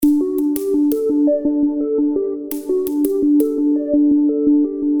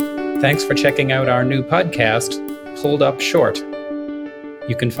Thanks for checking out our new podcast, Pulled Up Short.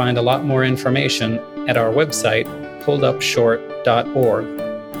 You can find a lot more information at our website,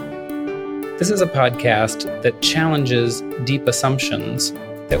 pulledupshort.org. This is a podcast that challenges deep assumptions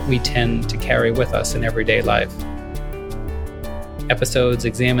that we tend to carry with us in everyday life. Episodes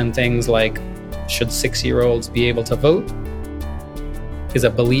examine things like, should 6-year-olds be able to vote? Is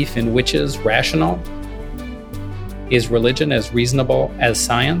a belief in witches rational? Is religion as reasonable as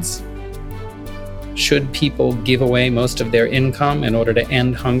science? Should people give away most of their income in order to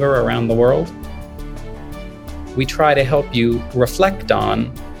end hunger around the world? We try to help you reflect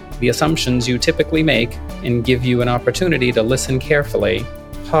on the assumptions you typically make and give you an opportunity to listen carefully,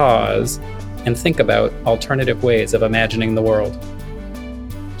 pause, and think about alternative ways of imagining the world.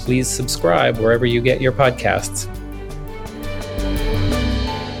 Please subscribe wherever you get your podcasts.